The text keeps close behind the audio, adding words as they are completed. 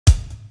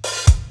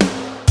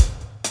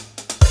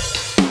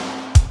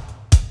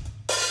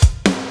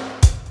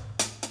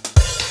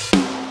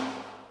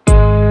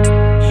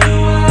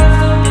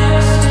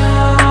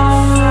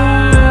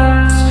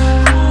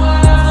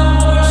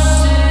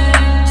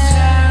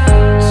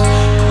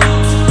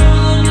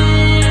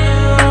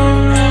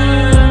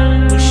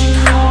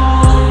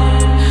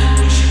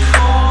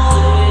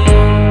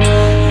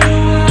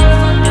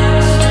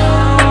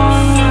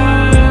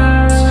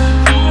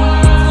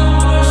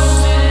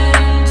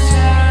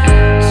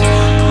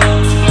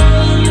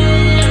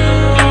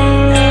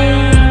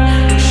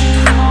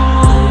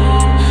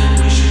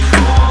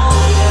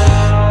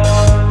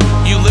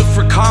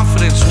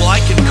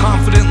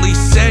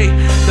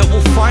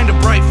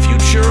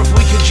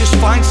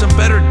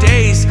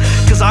days.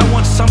 Cause I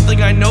want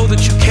something I know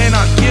that you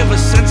cannot give, a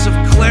sense of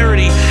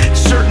clarity,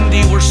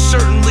 certainty where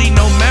certainly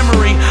no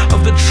memory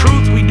of the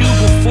truth we knew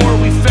before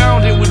we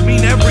found it would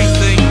mean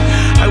everything.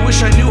 I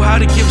wish I knew how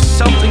to give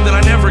something that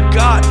I never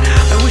got.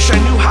 I wish I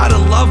knew how to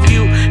love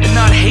you and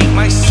not hate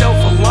myself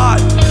a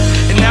lot.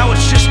 And now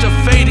it's just a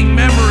fading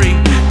memory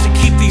to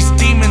keep these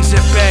demons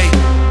at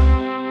bay.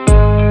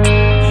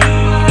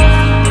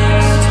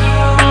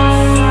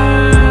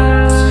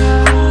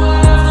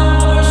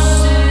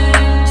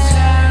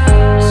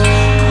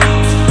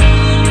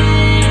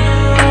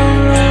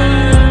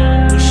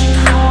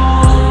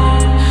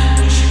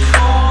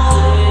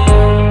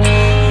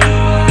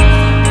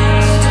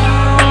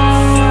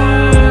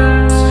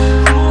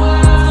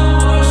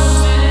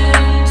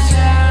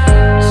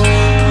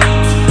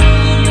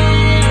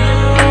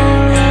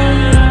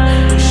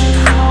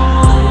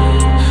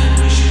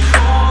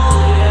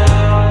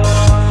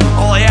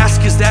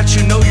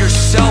 You know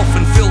yourself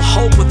and feel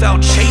hope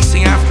without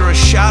chasing after a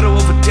shadow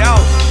of a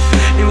doubt.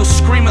 It will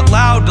scream it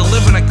loud to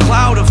live in a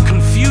cloud of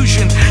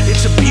confusion.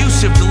 It's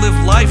abusive to live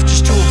life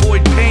just to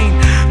avoid pain,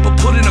 but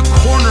put in a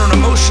corner an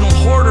emotional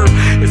hoarder.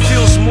 It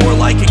feels more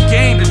like a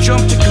game to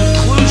jump to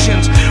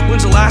conclusions.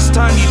 When's the last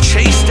time you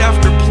chased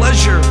after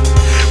pleasure?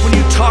 When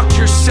you talk to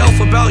yourself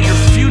about your